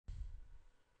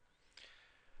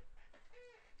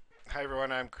Hi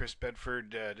everyone, I'm Chris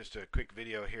Bedford. Just a quick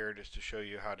video here just to show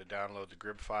you how to download the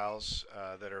grid files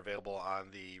that are available on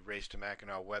the Race to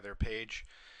Mackinac weather page.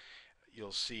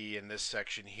 You'll see in this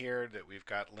section here that we've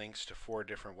got links to 4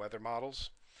 different weather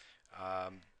models.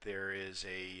 There is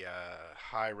a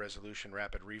high resolution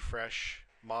rapid refresh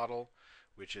model,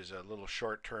 which is a little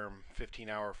short-term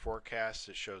 15-hour forecast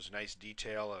that shows nice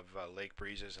detail of lake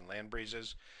breezes and land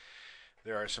breezes.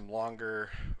 There are some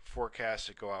longer forecasts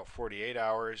that go out 48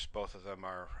 hours. Both of them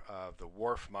are the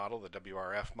WRF model, the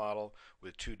WRF model,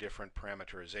 with 2 different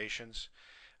parameterizations.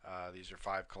 These are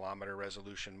 5-kilometer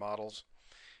resolution models.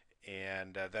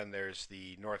 And then there's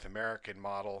the North American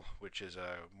model, which is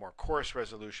a more coarse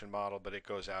resolution model, but it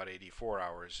goes out 84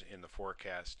 hours in the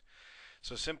forecast.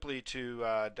 So simply to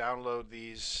download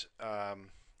these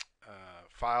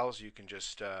files, you can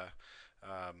just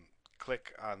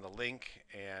click on the link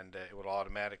and it will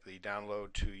automatically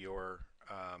download to your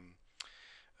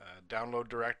download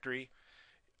directory,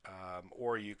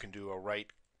 or you can do a right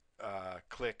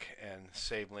click and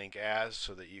save link as,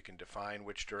 so that you can define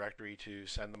which directory to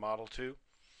send the model to.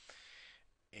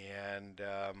 And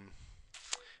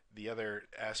the other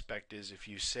aspect is if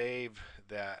you save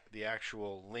the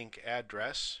actual link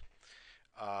address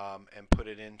and put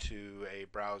it into a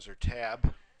browser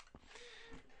tab,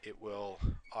 it will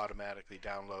automatically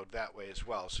download that way as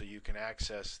well. So you can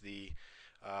access the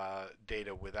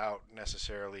data without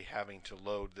necessarily having to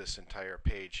load this entire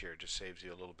page here. It just saves you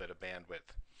a little bit of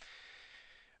bandwidth.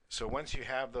 So once you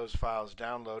have those files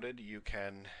downloaded, you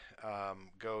can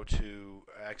go to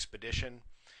Expedition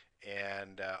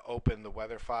and open the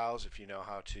weather files. If you know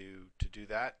how to do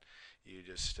that, you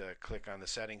just click on the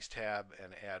Settings tab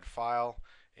and Add File,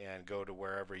 and go to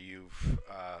wherever you've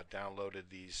downloaded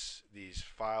these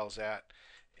files at,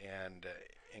 and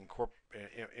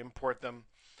import them,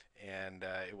 and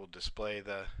it will display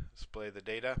the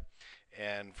data.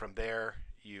 And from there,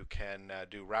 you can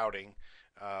do routing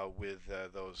with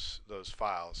those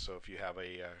files. So if you have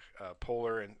a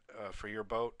polar for your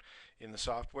boat in the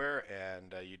software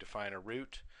and you define a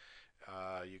route,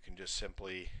 you can just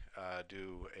simply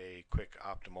do a quick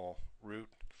optimal route,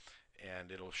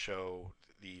 and it'll show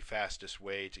the fastest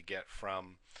way to get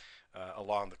from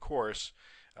along the course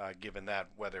given that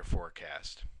weather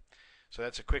forecast. So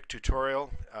that's a quick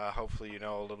tutorial. Hopefully you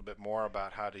know a little bit more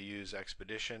about how to use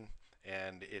Expedition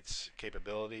and its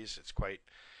capabilities. It's quite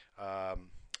a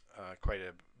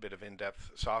bit of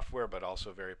in-depth software, but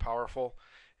also very powerful.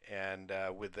 And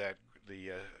with that,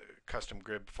 the custom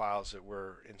grid files that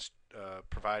we're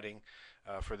providing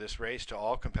for this race to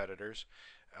all competitors,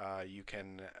 you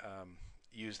can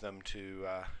use them to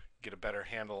get a better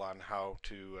handle on how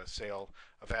to sail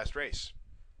a fast race.